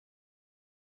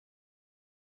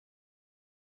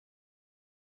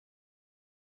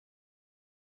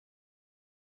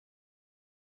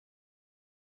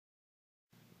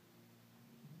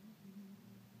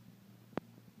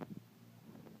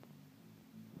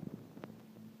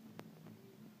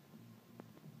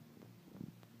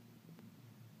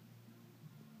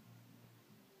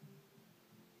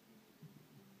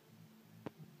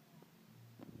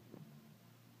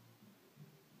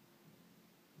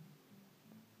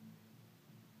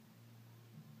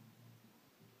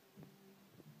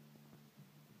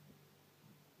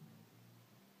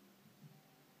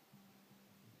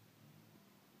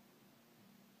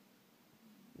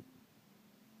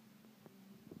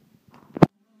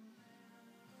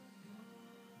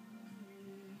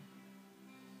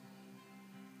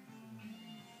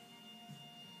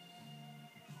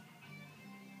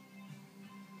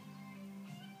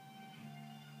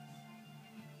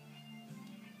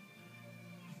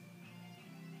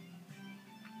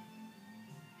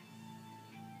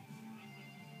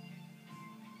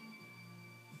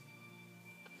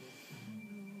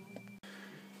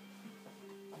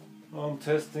I'm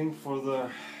testing for the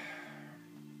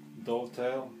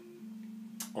dovetail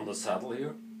on the saddle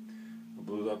here. I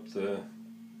blew up the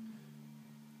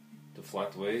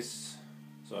flat waist,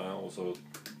 so I also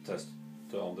test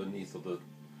the underneath of the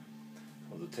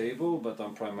table, but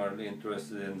I'm primarily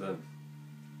interested in the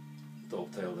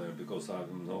dovetail there because I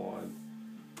know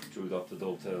I screwed up the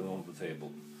dovetail on the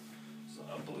table. So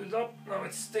I blew it up, now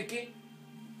it's sticky,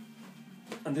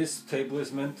 and this table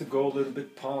is meant to go a little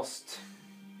bit past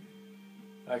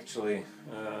actually,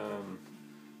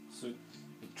 so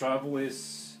the travel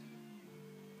is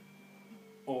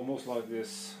almost like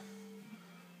this.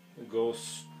 It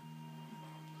goes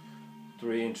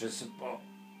 3 inches about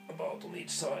on each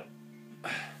side.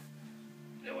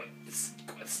 Anyway, it's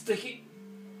quite sticky.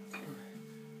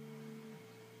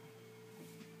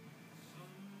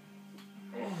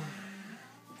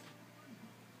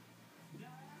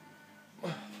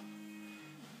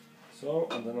 So,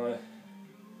 and then I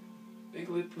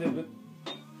wiggle it a little bit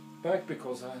back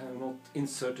because I have not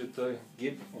inserted the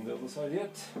gib on the other side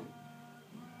yet.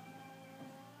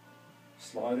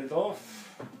 Slide it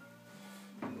off.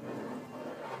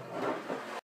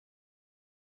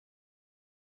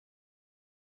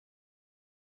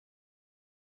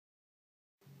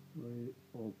 Very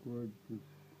awkward to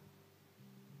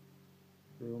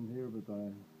film here, but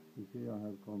you see I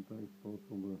have contacts both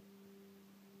on the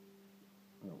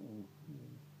all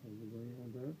the way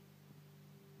on there.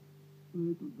 A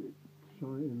little bit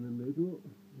shy in the middle,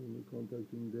 and we're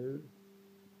contacting there.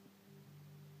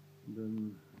 And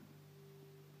then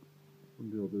on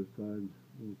the other side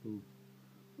also.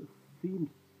 It seems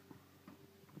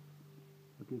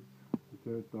like it's a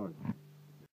fair start.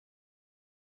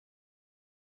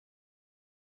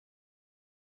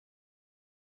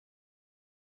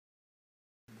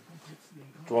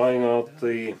 Drawing out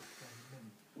the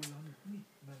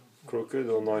crooked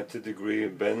or 90-degree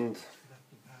bend,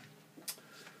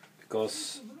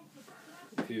 because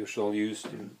if you shall use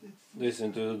this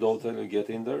into the dovetail, you get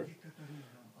in there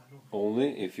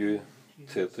only if you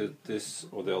tilt it this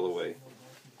or the other way.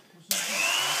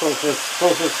 Process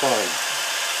fine.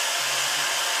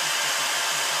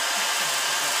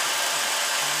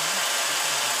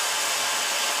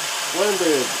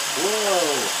 Splendid!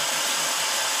 Wow!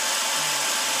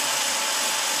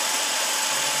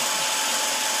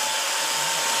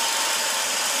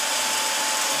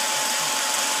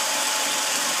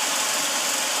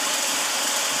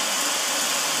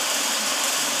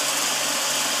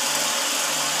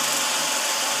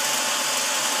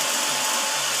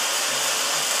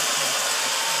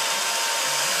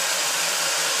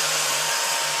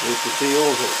 Good to see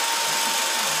also.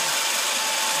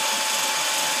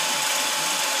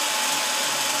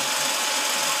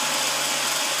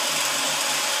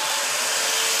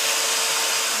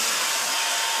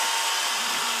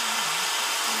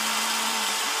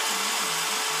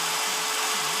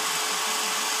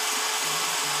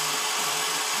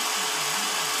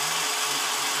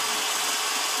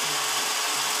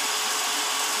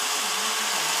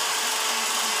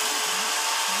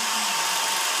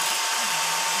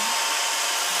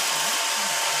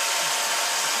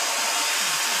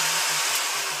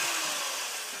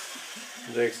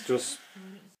 The extras.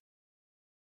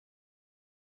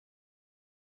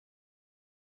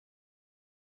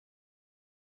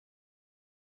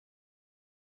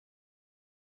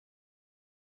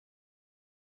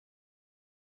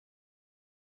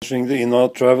 Measuring the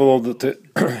in-out travel of the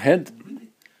head,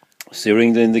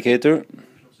 steering the indicator,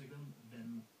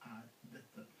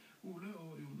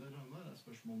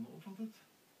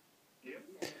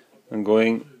 and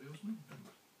going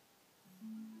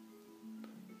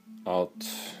out.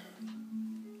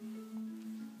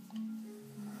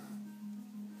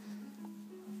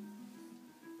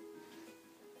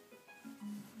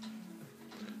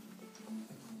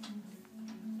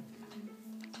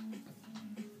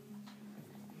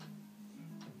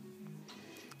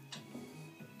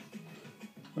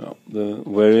 Well, the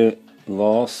very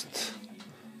last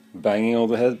banging of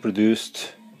the head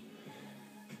produced,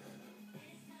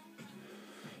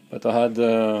 but I had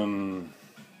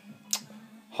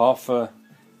half a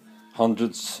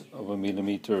hundredths of a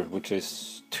millimeter, which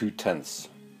is 2/10.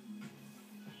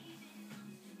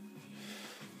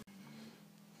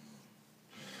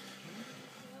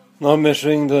 Now I'm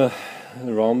measuring the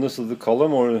roundness of the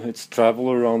column, or its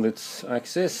travel around its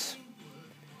axis.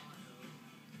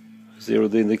 Zero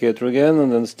the indicator again,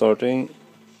 and then starting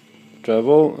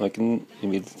travel. I can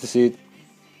immediately see it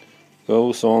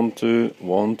goes on to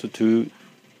 1 to 2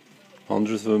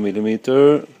 hundredths of a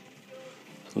millimeter,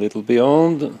 a little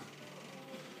beyond.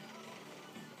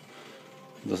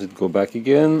 Does it go back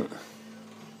again?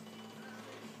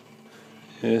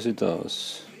 Yes, it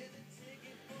does.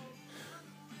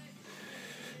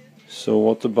 So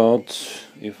what about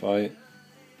if I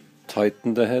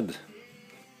tighten the head?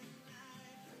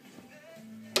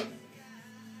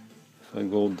 If I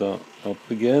go down up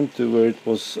again to where it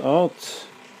was out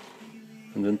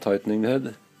and then tightening the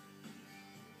head.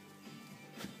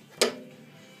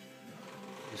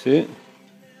 You see?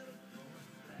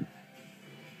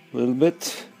 A little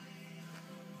bit.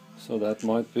 So that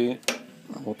might be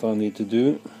what I need to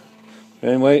do.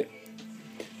 Anyway,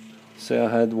 say I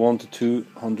had 1 to 2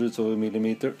 hundredths of a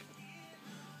millimeter.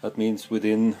 That means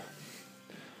within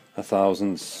a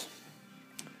thousandths,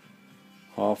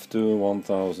 half to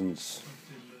 1,000ths.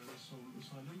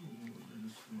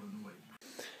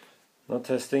 Now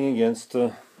testing against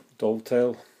the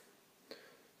dovetail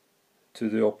to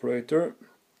the operator.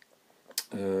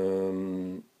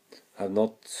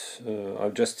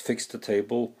 I've just fixed the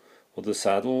table or the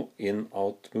saddle in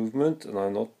out movement, and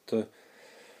I've not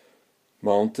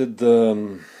mounted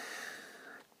the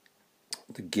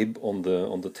gib on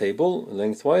the table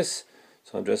lengthwise.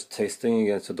 So I'm just testing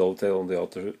against the dovetail on the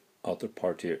outer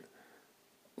part here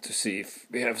to see if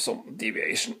we have some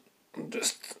deviation.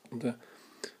 Just a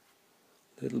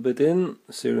little bit in,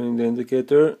 zeroing the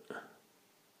indicator.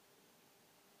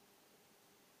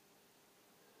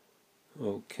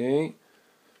 Okay,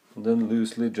 and then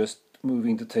loosely just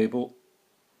moving the table.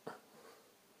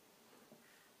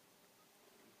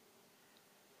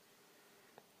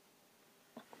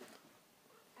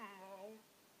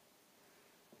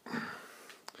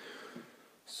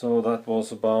 So that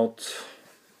was about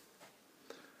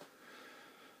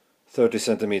 30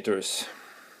 centimeters.